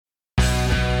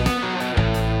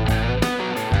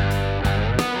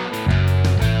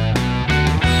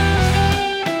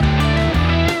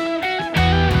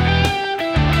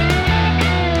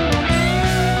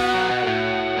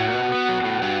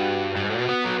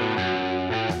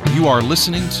You are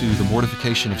listening to the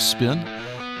Mortification of Spin,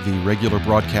 the regular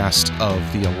broadcast of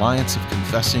the Alliance of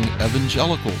Confessing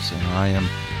Evangelicals, and I am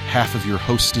half of your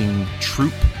hosting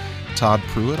troupe, Todd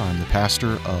Pruitt. I'm the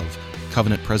pastor of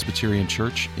Covenant Presbyterian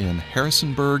Church in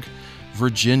Harrisonburg,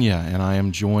 Virginia, and I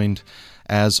am joined,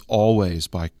 as always,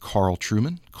 by Carl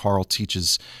Trueman. Carl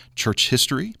teaches church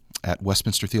history at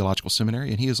Westminster Theological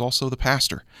Seminary, and he is also the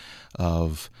pastor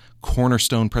of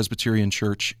Cornerstone Presbyterian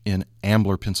Church in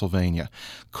Ambler, Pennsylvania.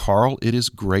 Carl, it is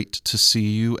great to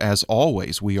see you as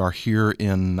always. We are here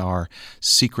in our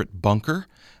secret bunker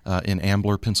in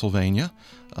Ambler, Pennsylvania,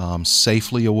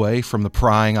 safely away from the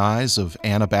prying eyes of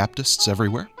Anabaptists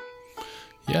everywhere.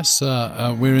 Yes,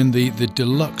 we're in the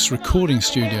deluxe recording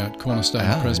studio at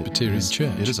Cornerstone Presbyterian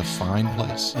Church. It is a fine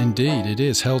place. Indeed, it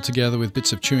is, held together with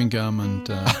bits of chewing gum and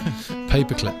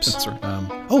paper clips. That's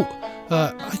right.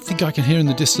 I think I can hear in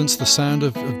the distance the sound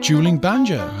of dueling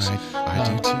banjos. I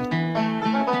do too.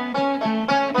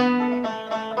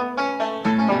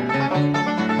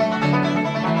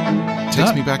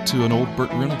 Takes me back to an old Burt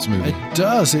Reynolds movie. It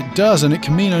does, and it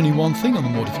can mean only one thing on the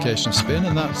Mortification of Spin,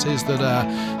 and that is that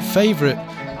our favourite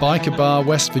biker bar,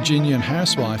 West Virginian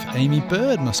housewife, Aimee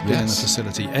Byrd, must be in the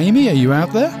facility. Aimee, are you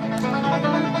out there?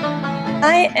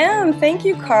 I am. Thank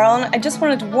you, Carl. And I just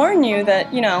wanted to warn you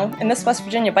that, in this West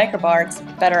Virginia biker bar, it's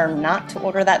better not to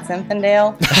order that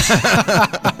Zinfandel.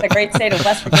 The great state of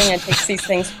West Virginia takes these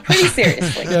things pretty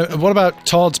seriously. Yeah, what about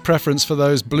Todd's preference for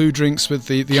those blue drinks with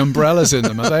the umbrellas in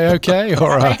them? Are they okay?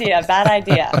 Bad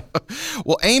idea.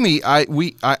 Well, Aimee, I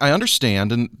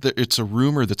understand, and it's a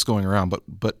rumor that's going around,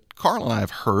 but Carl and I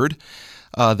have heard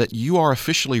that you are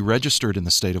officially registered in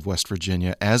the state of West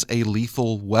Virginia as a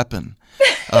lethal weapon.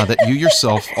 That you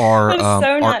yourself are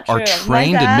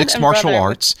trained in mixed martial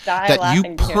arts. That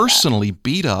you personally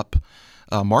beat up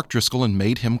Mark Driscoll and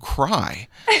made him cry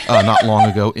not long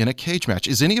ago in a cage match.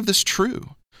 Is any of this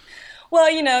true? Well,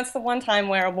 it's the one time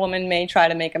where a woman may try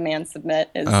to make a man submit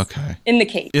is in the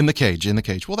cage. In the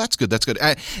cage. Well, that's good.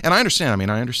 And I understand.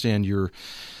 I understand your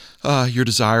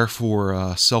desire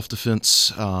for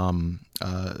self-defense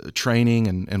training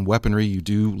and weaponry. You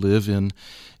do live in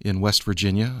West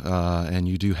Virginia, and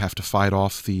you do have to fight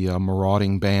off the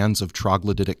marauding bands of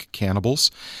troglodytic cannibals.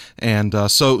 And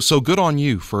so good on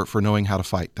you for knowing how to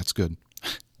fight. That's good.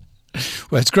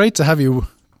 Well, it's great to have you.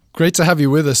 Great to have you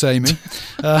with us, Aimee. Isn't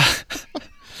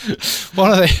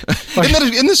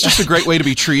this just a great way to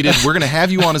be treated? We're going to have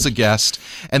you on as a guest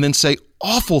and then say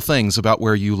awful things about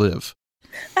where you live.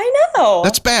 I know.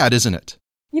 That's bad, isn't it?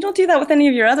 You don't do that with any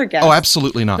of your other guests. Oh,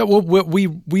 absolutely not. No, well,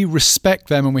 we respect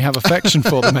them and we have affection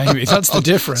for them, Aimee. That's the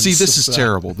difference. See, this is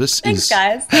terrible. Thanks,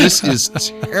 guys. This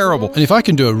is terrible. And if I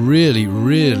can do a really,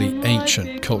 really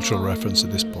ancient cultural reference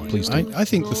at this point, please do. I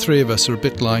think the three of us are a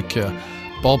bit like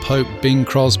Bob Hope, Bing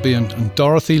Crosby, and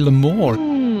Dorothy Lamour.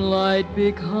 Light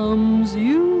becomes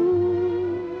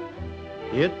you.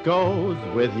 It goes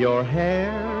with your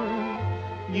hair.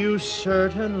 You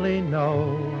certainly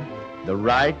know the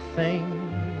right thing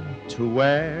to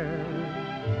wear.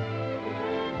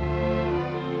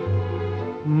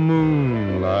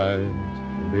 Moonlight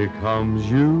becomes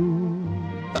you.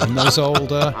 And those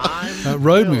old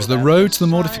road moves, the road to the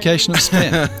Mortification of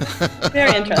Spin.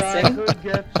 Very interesting.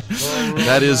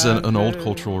 That is an old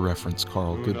cultural reference,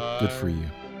 Carl. Good for you.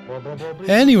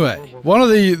 Anyway, one of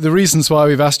the reasons why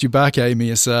we've asked you back, Aimee,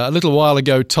 is a little while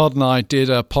ago, Todd and I did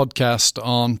a podcast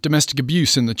on domestic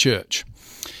abuse in the church.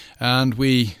 And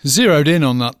we zeroed in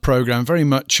on that program very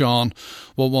much on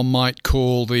what one might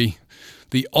call the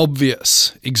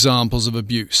obvious examples of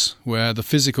abuse, where the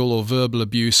physical or verbal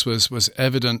abuse was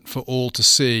evident for all to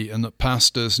see, and that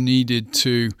pastors needed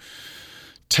to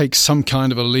take some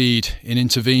kind of a lead in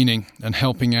intervening and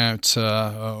helping out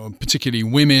particularly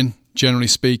women, generally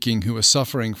speaking, who are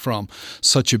suffering from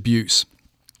such abuse.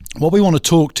 What we want to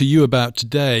talk to you about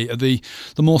today are the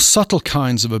more subtle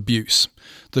kinds of abuse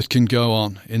that can go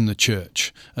on in the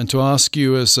church, and to ask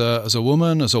you as a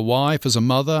woman, as a wife, as a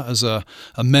mother, as a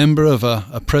member of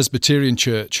a Presbyterian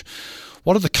church,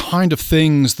 what are the kind of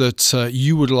things that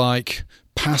you would like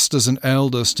pastors and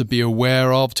elders to be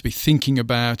aware of, to be thinking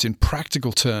about in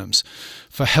practical terms,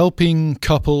 for helping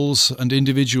couples and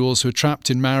individuals who are trapped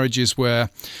in marriages where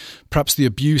perhaps the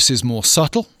abuse is more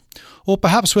subtle, or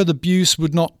perhaps where the abuse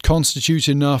would not constitute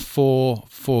enough for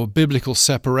biblical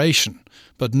separation,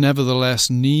 but nevertheless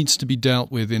needs to be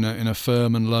dealt with in a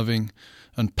firm and loving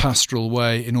and pastoral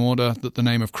way in order that the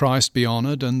name of Christ be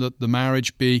honoured and that the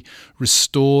marriage be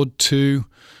restored to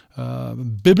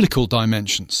biblical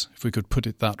dimensions, if we could put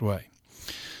it that way.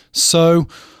 So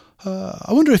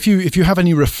I wonder if you have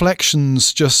any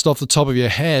reflections just off the top of your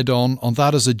head on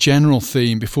that as a general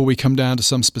theme before we come down to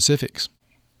some specifics.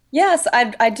 Yes,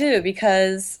 I do,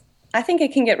 because I think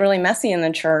it can get really messy in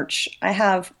the church. I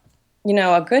have,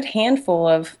 a good handful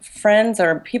of friends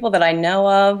or people that I know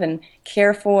of and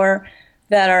care for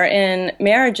that are in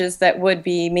marriages that would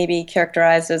be maybe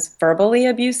characterized as verbally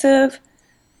abusive,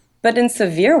 but in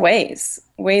severe ways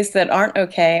that aren't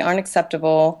okay, aren't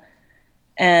acceptable.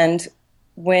 And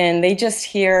when they just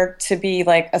hear to be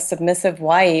like a submissive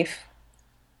wife,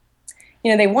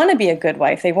 they want to be a good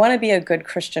wife. They want to be a good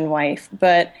Christian wife.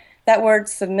 But that word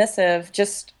submissive,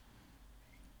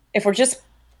 if we're just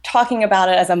talking about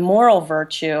it as a moral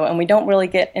virtue and we don't really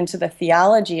get into the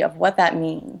theology of what that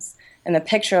means and the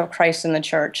picture of Christ in the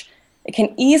church, it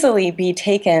can easily be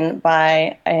taken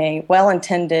by a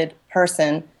well-intended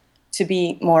person to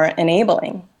be more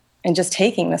enabling and just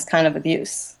taking this kind of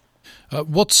abuse.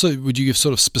 Would you give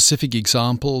sort of specific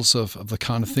examples of the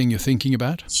kind of thing you're thinking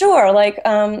about? Sure. Like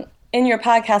in your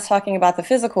podcast talking about the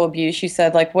physical abuse, you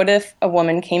said, like, what if a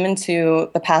woman came into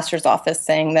the pastor's office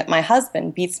saying that my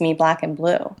husband beats me black and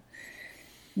blue?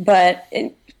 But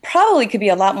it probably could be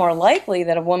a lot more likely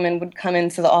that a woman would come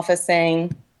into the office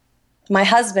saying, my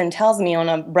husband tells me on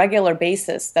a regular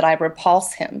basis that I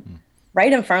repulse him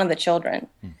right in front of the children.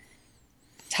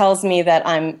 Tells me that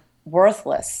I'm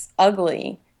worthless,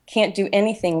 ugly, can't do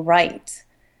anything right.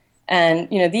 And,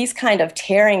 these kind of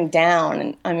tearing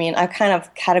down, and I kind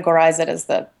of categorize it as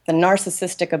the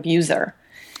narcissistic abuser.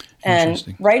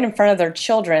 And right in front of their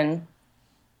children,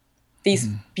 these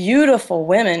beautiful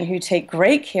women who take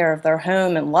great care of their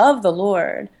home and love the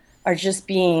Lord are just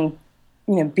being,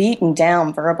 beaten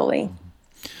down verbally.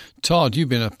 Todd, you've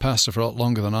been a pastor for a lot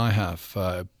longer than I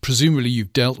have. Presumably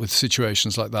you've dealt with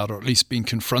situations like that, or at least been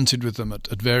confronted with them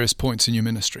at various points in your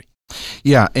ministry.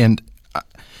 Yeah, and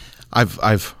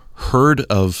I've heard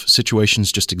of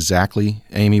situations just exactly,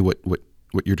 Aimee, what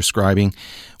you're describing.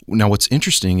 Now, what's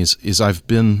interesting is I've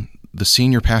been the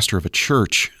senior pastor of a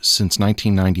church since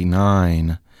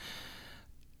 1999,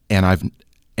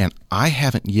 and I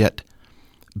haven't yet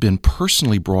been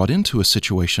personally brought into a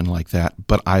situation like that,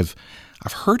 but I've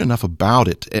heard enough about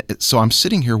it. So I'm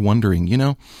sitting here wondering,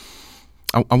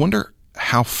 I wonder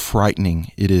how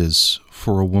frightening it is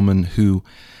for a woman who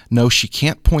knows she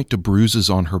can't point to bruises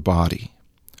on her body,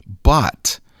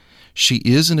 but she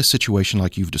is in a situation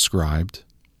like you've described.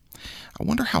 I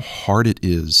wonder how hard it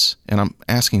is, and I'm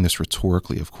asking this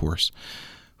rhetorically, of course,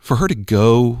 for her to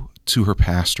go to her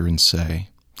pastor and say,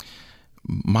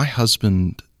 my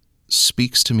husband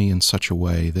speaks to me in such a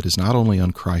way that is not only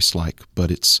unchristlike,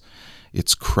 but it's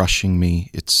crushing me,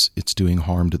 it's doing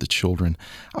harm to the children.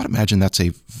 I would imagine that's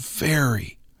a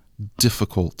very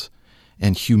difficult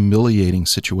and humiliating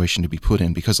situation to be put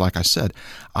in, because like I said,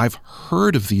 I've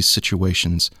heard of these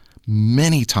situations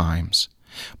many times,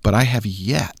 but I have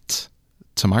yet,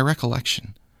 to my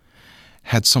recollection,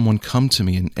 had someone come to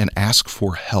me and ask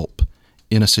for help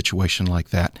in a situation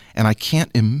like that. And I can't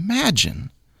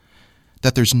imagine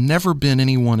that there's never been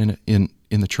anyone in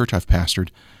the church I've pastored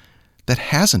that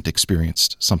hasn't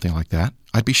experienced something like that.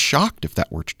 I'd be shocked if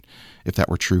that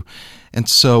were true. And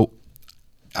so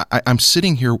I'm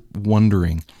sitting here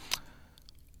wondering,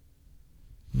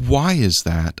 why is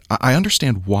that? I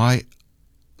understand why,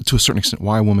 to a certain extent,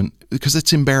 why a woman, because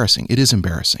it's embarrassing. It is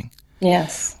embarrassing.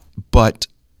 Yes. But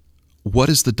what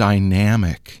is the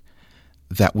dynamic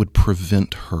that would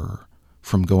prevent her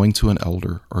from going to an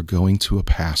elder or going to a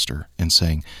pastor and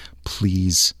saying,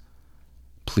 please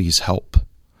help?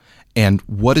 And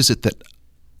what is it that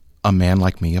a man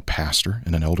like me, a pastor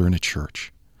and an elder in a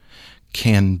church,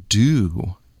 can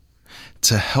do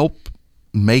to help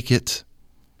make it,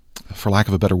 for lack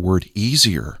of a better word,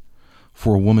 easier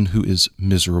for a woman who is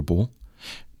miserable?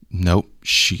 No,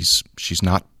 she's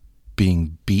not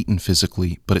being beaten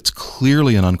physically, but it's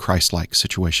clearly an unchristlike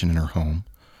situation in her home.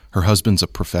 Her husband's a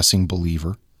professing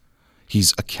believer.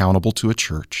 He's accountable to a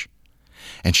church,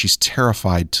 and she's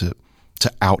terrified to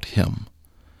out him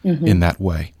in that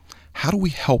way. How do we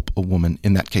help a woman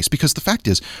in that case? Because the fact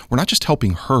is, we're not just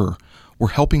helping her, we're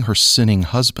helping her sinning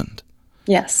husband.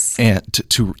 Yes. And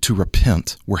to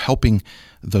repent. We're helping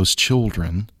those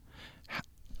children.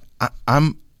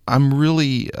 I'm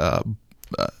really,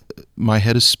 my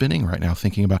head is spinning right now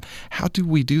thinking about how do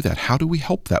we do that? How do we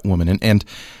help that woman? And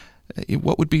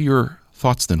what would be your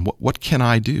thoughts then? What can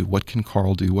I do? What can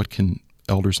Carl do? What can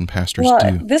elders and pastors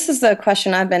do? This is the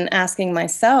question I've been asking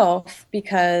myself,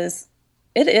 because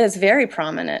it is very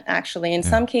prominent, actually. In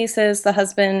some cases, the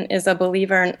husband is a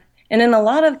believer, and in a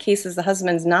lot of cases, the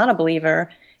husband's not a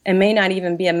believer and may not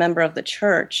even be a member of the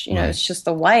church. It's just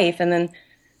the wife. And then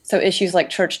So issues like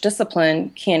church discipline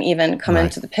can't even come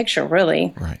into the picture,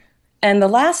 really. Right. And the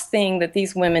last thing that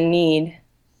these women need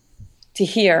to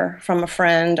hear from a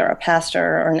friend or a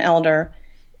pastor or an elder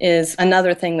is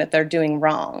another thing that they're doing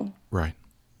wrong. Right.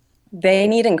 They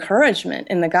need encouragement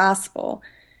in the gospel.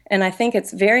 And I think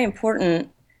it's very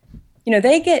important. You know,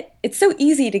 it's so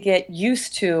easy to get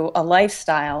used to a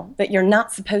lifestyle that you're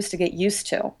not supposed to get used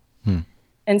to.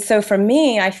 And so for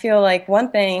me, I feel like one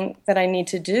thing that I need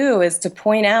to do is to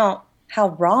point out how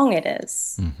wrong it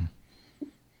is.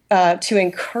 To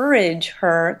encourage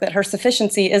her that her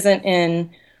sufficiency isn't in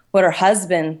what her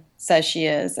husband says she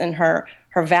is, and her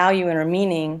value and her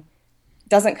meaning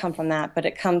doesn't come from that, but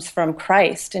it comes from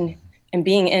Christ and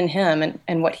being in him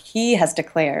and what he has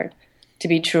declared to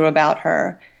be true about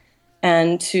her.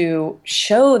 And to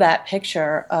show that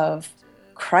picture of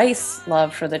Christ's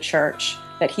love for the church,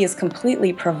 that he has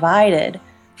completely provided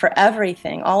for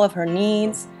everything, all of her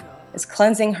needs, is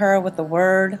cleansing her with the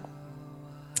word.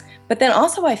 But then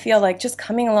also I feel like just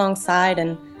coming alongside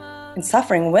and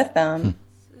suffering with them.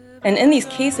 And in these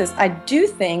cases, I do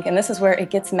think, and this is where it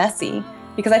gets messy,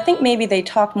 because I think maybe they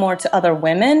talk more to other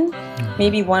women,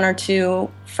 maybe one or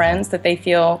two friends that they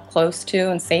feel close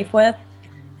to and safe with,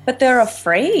 but they're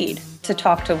afraid to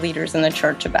talk to leaders in the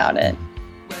church about it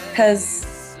because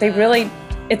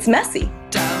it's messy.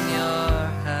 Down your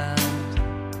hand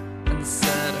and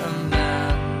said,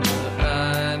 Amanda,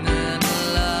 I'm in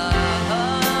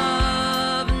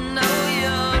love. No,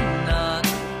 you're not.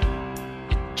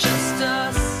 You're just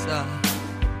a sucker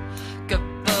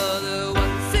for the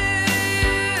ones who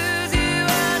use you,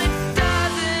 and it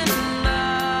doesn't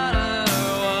matter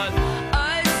what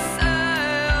I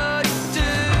say or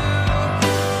do.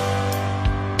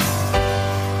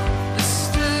 The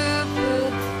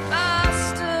stupid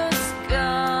bastard's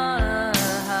gonna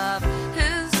have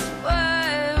his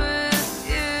way with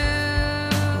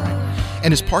you.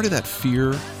 And is part of that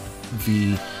fear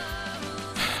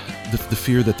the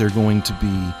fear that they're going to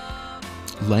be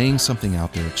laying something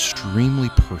out there extremely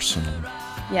personal,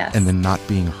 Yes. and then not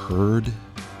being heard,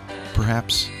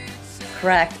 perhaps?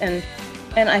 Correct. And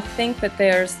I think that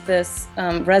there's this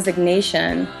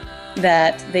resignation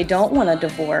that they don't want a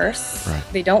divorce, Right.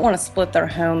 they don't want to split their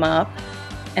home up,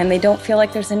 and they don't feel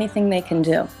like there's anything they can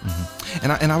do.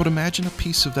 And I would imagine a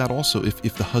piece of that also,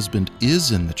 if the husband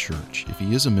is in the church, if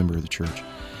he is a member of the church,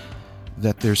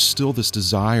 that there's still this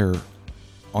desire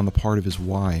on the part of his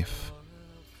wife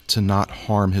to not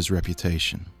harm his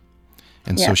reputation.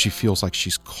 And so Yes. she feels like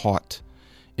she's caught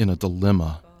in a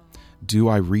dilemma. Do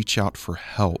I reach out for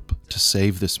help to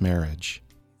save this marriage?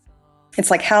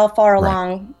 It's like, how far Right.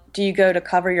 along do you go to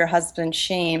cover your husband's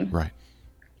shame? Right,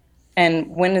 And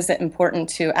when is it important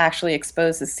to actually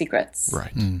expose his secrets?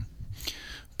 right.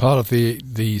 Part of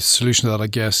the solution to that, I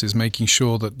guess, is making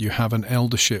sure that you have an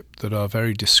eldership that are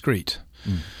very discreet,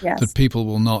 Yes. that people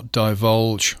will not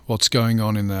divulge what's going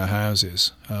on in their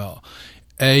houses.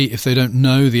 If they don't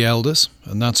know the elders,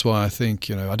 and that's why I think,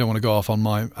 I don't want to go off on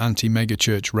my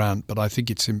anti-megachurch rant, but I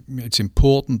think it's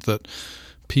important that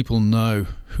people know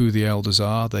who the elders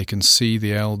are. They can see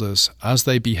the elders as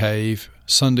they behave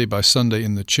Sunday by Sunday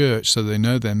in the church, so they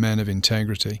know they're men of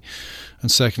integrity.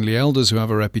 And secondly, elders who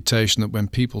have a reputation that when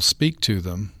people speak to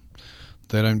them,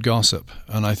 they don't gossip.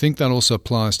 And I think that also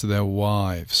applies to their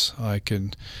wives. I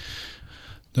can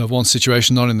know of one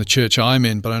situation, not in the church I'm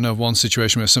in, but I know of one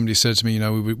situation where somebody said to me,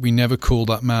 we never called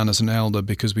that man as an elder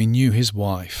because we knew his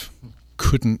wife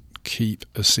couldn't keep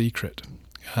a secret.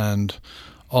 And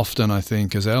often I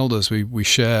think as elders we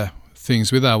share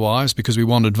things with our wives because we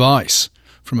want advice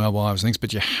from our wives and things,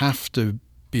 but you have to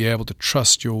be able to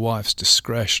trust your wife's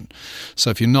discretion. So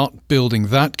if you're not building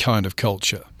that kind of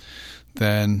culture,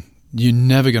 then you're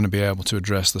never going to be able to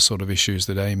address the sort of issues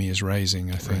that Aimee is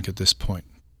raising, I think, at this point.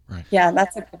 Right. Yeah,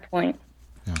 that's a good point.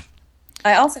 Yeah.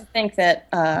 I also think that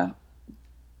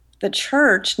the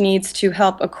church needs to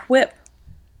help equip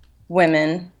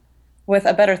women with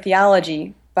a better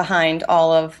theology behind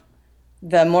all of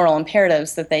the moral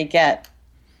imperatives that they get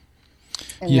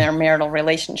in their marital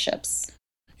relationships.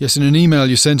 Yes, in an email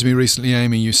you sent to me recently,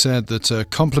 Aimee, you said that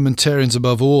complementarians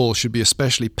above all should be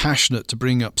especially passionate to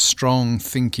bring up strong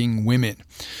thinking women.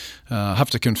 I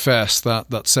have to confess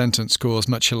that sentence caused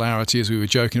much hilarity as we were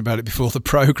joking about it before the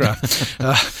program.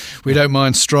 We don't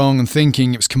mind strong and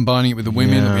thinking. It was combining it with the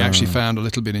women that we actually found a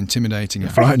little bit intimidating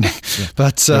and frightening. Yeah.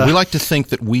 But we like to think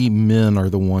that we men are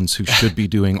the ones who should be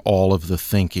doing all of the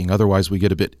thinking. Otherwise, we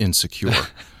get a bit insecure.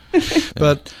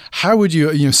 But how would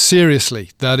you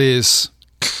seriously, that is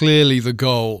clearly the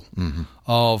goal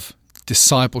of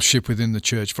discipleship within the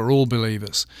church for all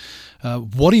believers.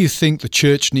 What do you think the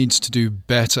church needs to do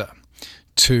better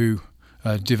to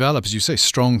develop, as you say,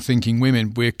 strong-thinking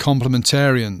women. We're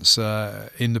complementarians.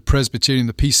 In the Presbyterian,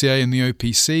 the PCA and the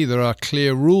OPC, there are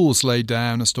clear rules laid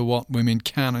down as to what women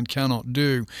can and cannot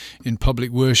do in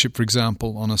public worship, for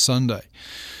example, on a Sunday.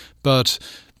 But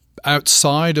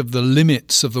outside of the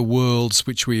limits of the worlds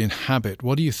which we inhabit,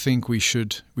 what do you think we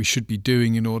should be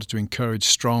doing in order to encourage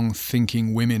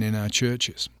strong-thinking women in our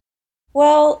churches?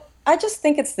 Well, I just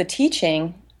think it's the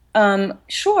teaching.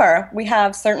 Sure, we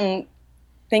have certain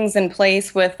things in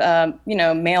place with,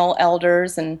 male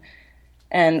elders and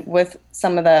with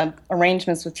some of the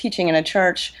arrangements with teaching in a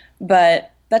church,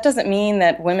 but that doesn't mean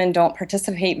that women don't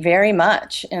participate very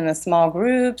much in the small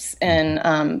groups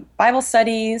and Bible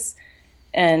studies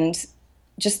and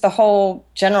just the whole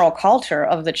general culture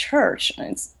of the church.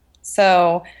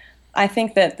 So I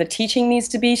think that the teaching needs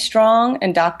to be strong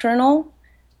and doctrinal.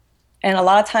 And a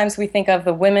lot of times we think of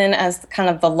the women as kind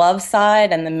of the love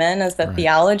side and the men as the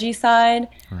theology side,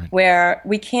 where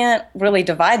we can't really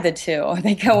divide the two.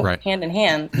 They go hand in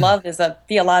hand. Love is a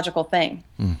theological thing.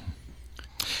 Mm-hmm.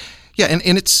 Yeah,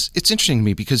 and it's interesting to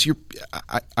me because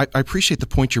I appreciate the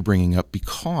point you're bringing up,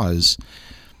 because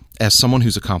as someone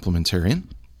who's a complementarian,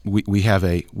 we have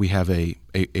a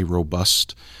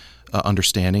robust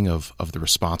understanding of the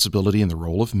responsibility and the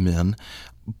role of men.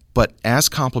 But as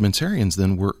complementarians,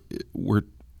 then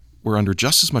we're under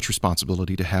just as much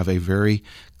responsibility to have a very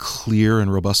clear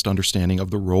and robust understanding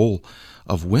of the role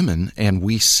of women. And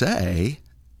we say,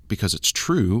 because it's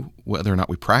true, whether or not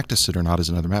we practice it or not is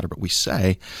another matter, but we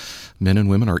say men and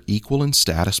women are equal in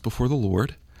status before the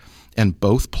Lord, and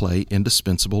both play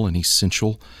indispensable and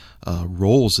essential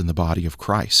roles in the body of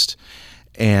Christ.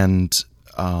 And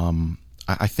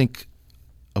I think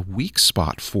a weak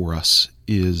spot for us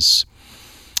is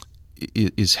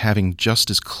having just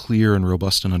as clear and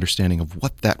robust an understanding of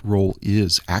what that role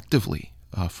is actively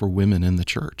for women in the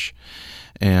church.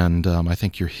 And I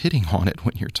think you're hitting on it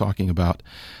when you're talking about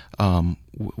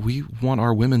we want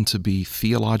our women to be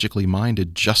theologically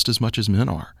minded just as much as men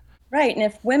are. Right, and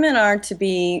if women are to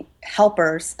be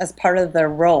helpers as part of their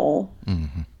role,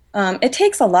 it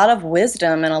takes a lot of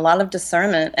wisdom and a lot of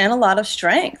discernment and a lot of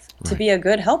strength to be a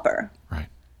good helper. Right.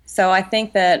 So I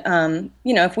think that,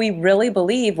 if we really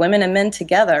believe women and men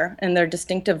together in their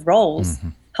distinctive roles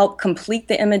help complete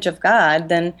the image of God,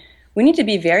 then we need to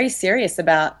be very serious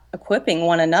about equipping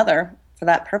one another for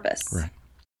that purpose. Right.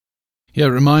 Yeah, it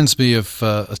reminds me of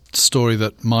a story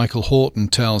that Michael Horton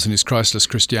tells in his Christless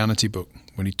Christianity book,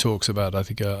 when he talks about, I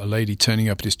think, a lady turning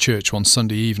up at his church one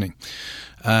Sunday evening,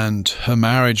 and her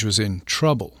marriage was in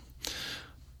trouble.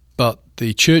 But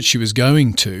the church she was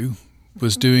going to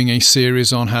was doing a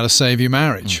series on how to save your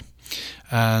marriage.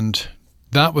 And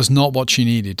that was not what she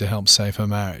needed to help save her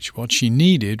marriage. What she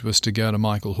needed was to go to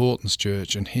Michael Horton's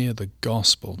church and hear the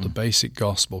gospel, the basic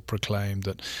gospel proclaimed,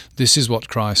 that this is what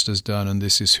Christ has done and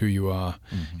this is who you are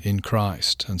in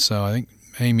Christ. And so I think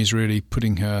Aimee's really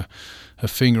putting her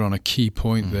finger on a key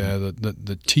point there, that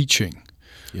the teaching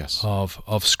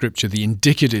of Scripture, the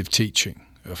indicative teaching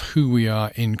of who we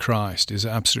are in Christ, is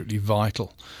absolutely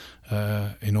vital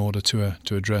in order to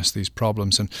address these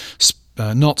problems. And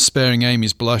not sparing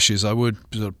Aimee's blushes, I would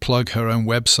sort of plug her own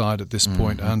website at this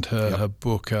point and her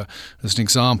book as an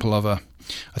example of I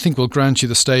think we'll grant you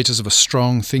the status of a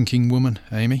strong thinking woman,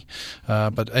 Aimee.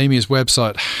 But Aimee's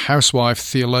website,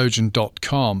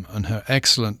 housewifetheologian.com, and her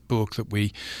excellent book that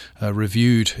we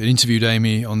interviewed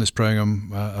Aimee on this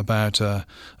program about a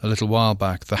little while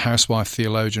back, The Housewife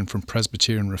Theologian from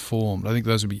Presbyterian Reformed. I think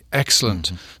those would be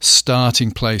excellent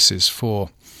starting places for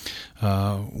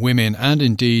women and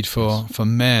indeed for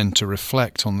men to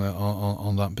reflect on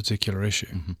that particular issue.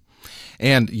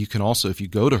 And you can also, if you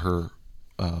go to her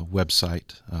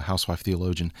website, Housewife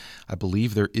Theologian, I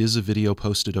believe there is a video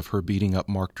posted of her beating up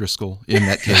Mark Driscoll in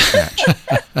that cage match.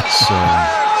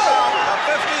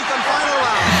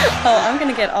 I'm going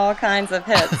to get all kinds of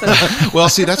hits. Well,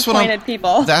 see, that's what pointed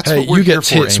people. That's what we're here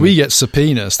for. You get hits, we get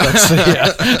subpoenas. That's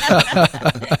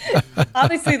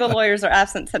Obviously, the lawyers are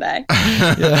absent today.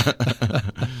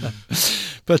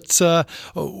 But at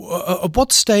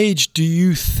what stage do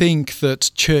you think that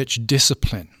church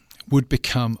discipline would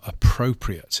become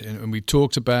appropriate? And we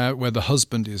talked about where the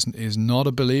husband is not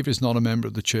a believer, is not a member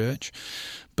of the church.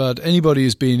 But anybody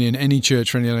who's been in any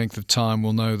church for any length of time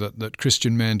will know that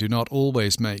Christian men do not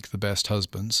always make the best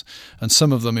husbands. And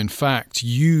some of them, in fact,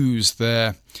 use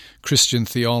their Christian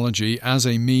theology as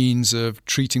a means of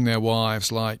treating their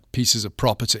wives like pieces of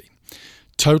property.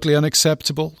 Totally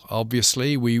unacceptable,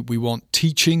 obviously. We want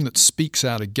teaching that speaks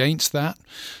out against that.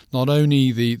 Not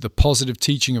only the positive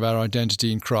teaching of our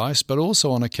identity in Christ, but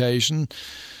also on occasion,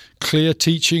 clear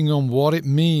teaching on what it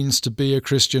means to be a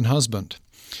Christian husband.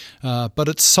 But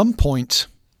at some point,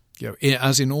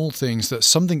 as in all things, that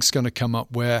something's going to come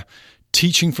up where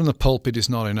teaching from the pulpit is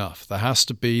not enough. There has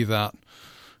to be that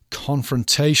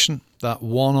confrontation, that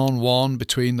one-on-one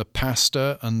between the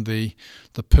pastor and the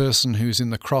person who's in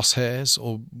the crosshairs,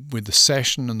 or with the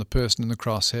session and the person in the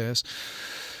crosshairs.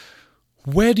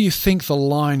 Where do you think the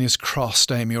line is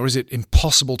crossed, Aimee, or is it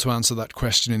impossible to answer that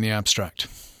question in the abstract?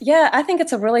 Yeah, I think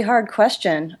it's a really hard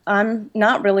question. I'm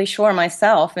not really sure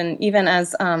myself, and even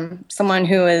as someone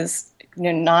who is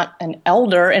not an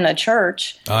elder in a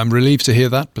church. I'm relieved to hear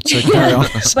that, but so carry on.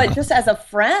 But just as a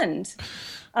friend,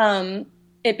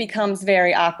 it becomes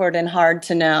very awkward and hard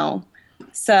to know.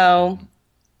 So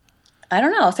I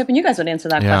don't know. I was hoping you guys would answer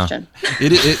that question.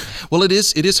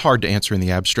 It is hard to answer in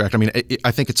the abstract. I mean,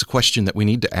 I think it's a question that we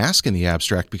need to ask in the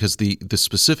abstract because the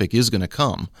specific is going to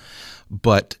come,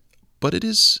 but it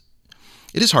is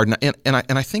hard, and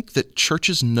I think that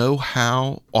churches know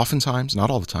how, oftentimes, not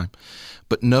all the time,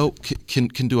 but can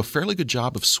do a fairly good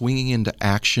job of swinging into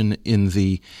action in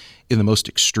the most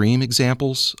extreme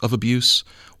examples of abuse,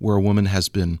 where a woman has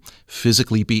been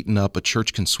physically beaten up. A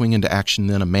church can swing into action.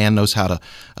 Then a man knows how to,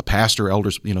 a pastor,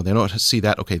 elders, they know how to see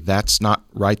that. Okay, that's not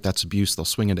right. That's abuse. They'll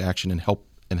swing into action and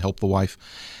help the wife.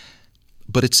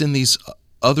 But it's in these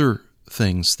other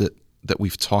things that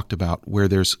we've talked about where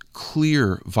there's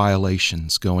clear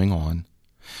violations going on,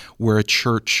 where a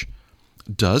church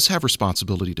does have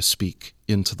responsibility to speak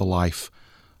into the life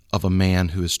of a man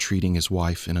who is treating his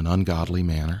wife in an ungodly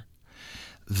manner,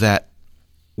 that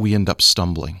we end up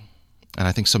stumbling, and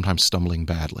I think sometimes stumbling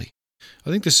badly. I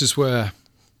think this is where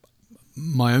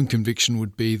my own conviction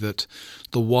would be that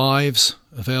the wives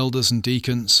of elders and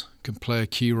deacons can play a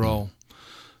key role,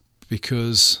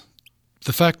 because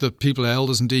the fact that people are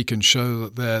elders and deacons show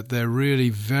that they're really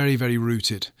very, very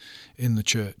rooted in the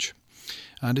church.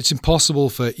 And it's impossible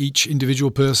for each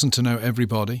individual person to know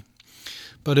everybody.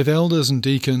 But if elders and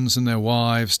deacons and their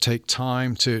wives take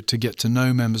time to get to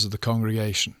know members of the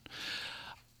congregation,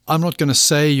 I'm not going to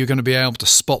say you're going to be able to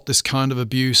spot this kind of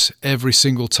abuse every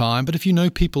single time, but if you know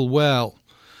people well,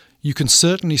 you can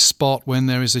certainly spot when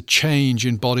there is a change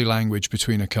in body language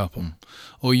between a couple,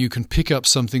 or you can pick up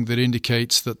something that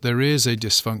indicates that there is a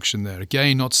dysfunction there.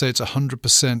 Again, not to say it's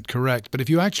 100% correct, but if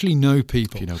you actually know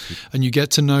people, and you get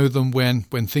to know them when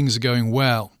things are going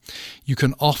well, you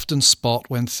can often spot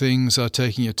when things are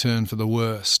taking a turn for the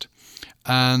worst.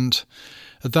 And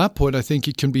at that point, I think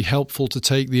it can be helpful to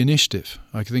take the initiative.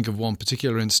 I can think of one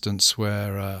particular instance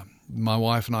where my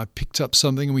wife and I picked up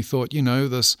something and we thought,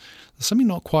 there's something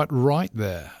not quite right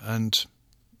there. And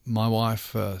my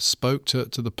wife spoke to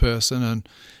the person, and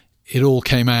it all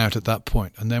came out at that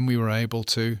point. And then we were able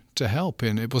to help.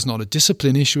 And it was not a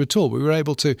discipline issue at all. We were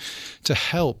able to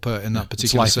help in that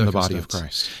particular it's life in the circumstance. body of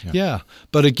Christ. Yeah.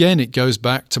 But again, it goes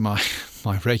back to my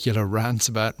regular rant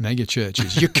about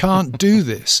megachurches. You can't do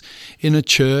this in a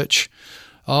church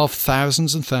of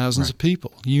thousands and thousands of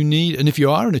people. And if you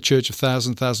are in a church of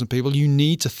thousands of people, you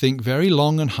need to think very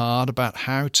long and hard about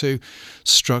how to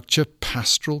structure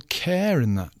pastoral care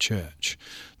in that church.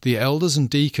 The elders and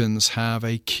deacons have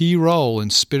a key role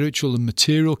in spiritual and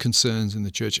material concerns in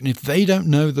the church. And if they don't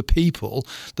know the people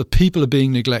are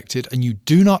being neglected, and you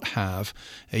do not have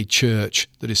a church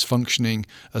that is functioning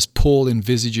as Paul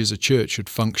envisages a church should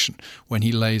function when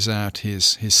he lays out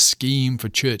his scheme for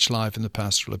church life in the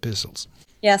pastoral epistles.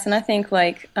 Yes, and I think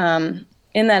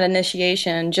in that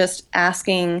initiation, just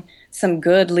asking some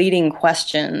good leading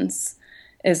questions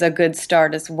is a good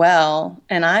start as well.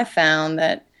 And I found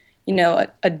that,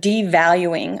 a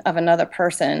devaluing of another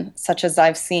person, such as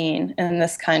I've seen in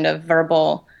this kind of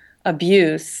verbal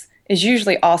abuse, is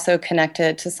usually also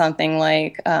connected to something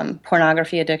like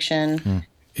pornography addiction.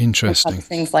 Interesting.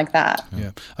 Things like that.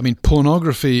 Yeah. I mean,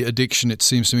 pornography addiction, it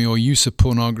seems to me, or use of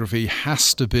pornography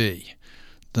has to be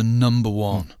the number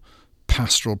one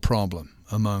pastoral problem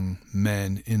among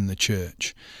men in the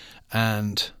church.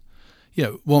 And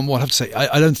one would have to say,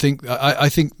 I think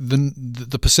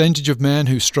the percentage of men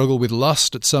who struggle with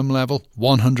lust at some level,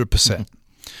 100%.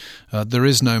 There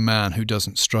is no man who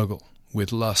doesn't struggle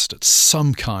with lust at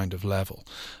some kind of level.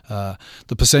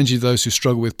 The percentage of those who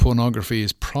struggle with pornography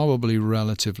is probably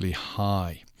relatively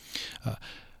high.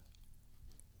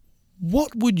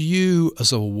 What would you,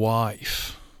 as a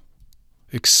wife,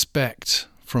 expect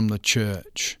from the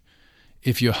church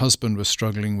if your husband was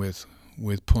struggling with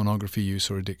pornography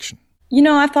use or addiction?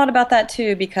 I've thought about that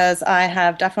too, because I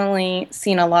have definitely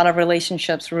seen a lot of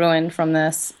relationships ruined from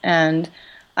this. And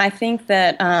I think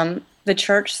that the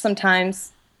church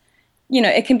sometimes,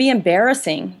 it can be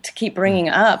embarrassing to keep bringing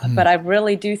up, but I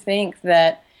really do think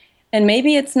that And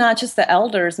maybe it's not just the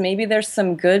elders. Maybe there's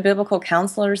some good biblical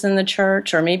counselors in the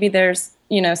church, or maybe there's,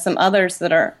 some others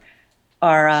that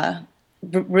are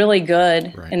really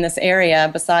good in this area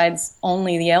besides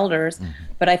only the elders. Mm-hmm.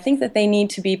 But I think that they need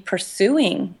to be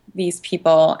pursuing these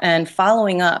people and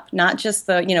following up, not just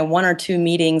the, 1 or 2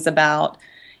 meetings about,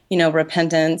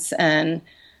 repentance and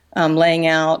laying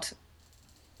out,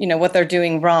 what they're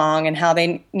doing wrong and how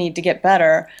they need to get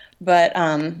better. But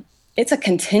it's a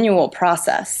continual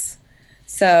process.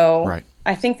 So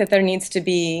I think that there needs to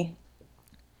be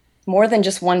more than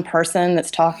just one person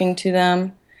that's talking to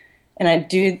them. And I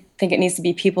do think it needs to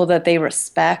be people that they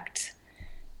respect.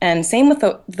 And same with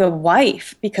the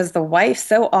wife, because the wife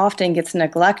so often gets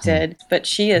neglected, but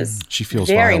she feels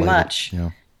very violated. Much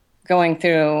going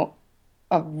through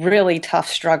a really tough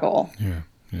struggle. Yeah.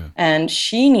 And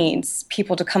she needs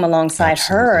people to come alongside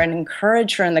her and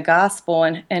encourage her in the gospel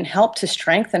and help to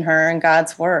strengthen her in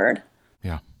God's word.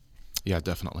 Yeah,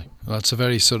 definitely. Well, that's a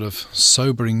very sort of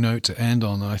sobering note to end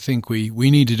on. I think we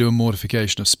need to do a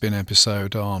Mortification of Spin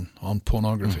episode on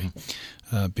pornography,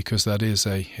 because that is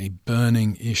a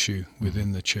burning issue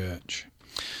within the church.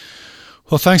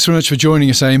 Well, thanks very much for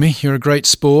joining us, Aimee. You're a great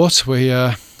sport.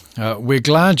 We're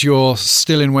glad you're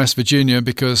still in West Virginia,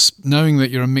 because knowing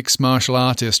that you're a mixed martial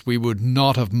artist, we would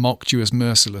not have mocked you as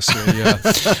mercilessly at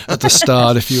the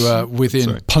start if you were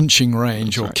within punching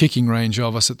range or kicking range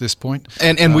of us at this point.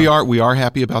 And we are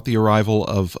happy about the arrival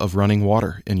of running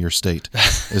water in your state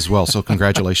as well. So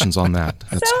congratulations on that.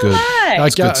 That's so good.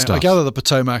 That's good stuff. I gather the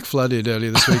Potomac flooded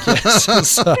earlier this week.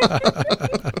 Yes.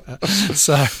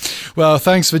 So, well,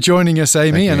 thanks for joining us,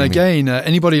 Aimee. And again,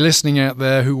 anybody listening out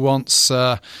there who wants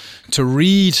to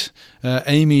read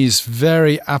Aimee's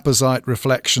very apposite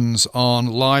reflections on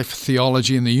life,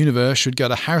 theology, and the universe should go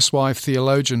to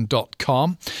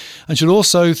housewifetheologian.com, and should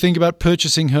also think about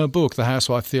purchasing her book, The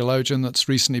Housewife Theologian, that's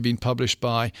recently been published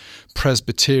by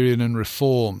Presbyterian and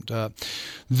Reformed.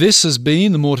 This has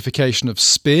been The Mortification of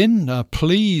Spin.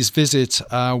 Please visit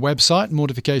our website,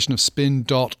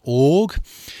 mortificationofspin.org.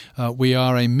 We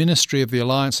are a ministry of the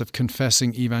Alliance of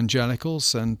Confessing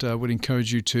Evangelicals, and would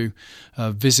encourage you to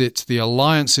visit the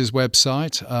Alliance's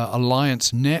website,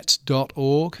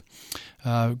 alliancenet.org.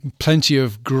 Plenty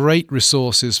of great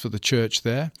resources for the church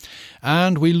there.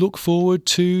 And we look forward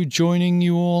to joining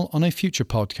you all on a future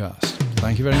podcast.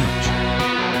 Thank you very much.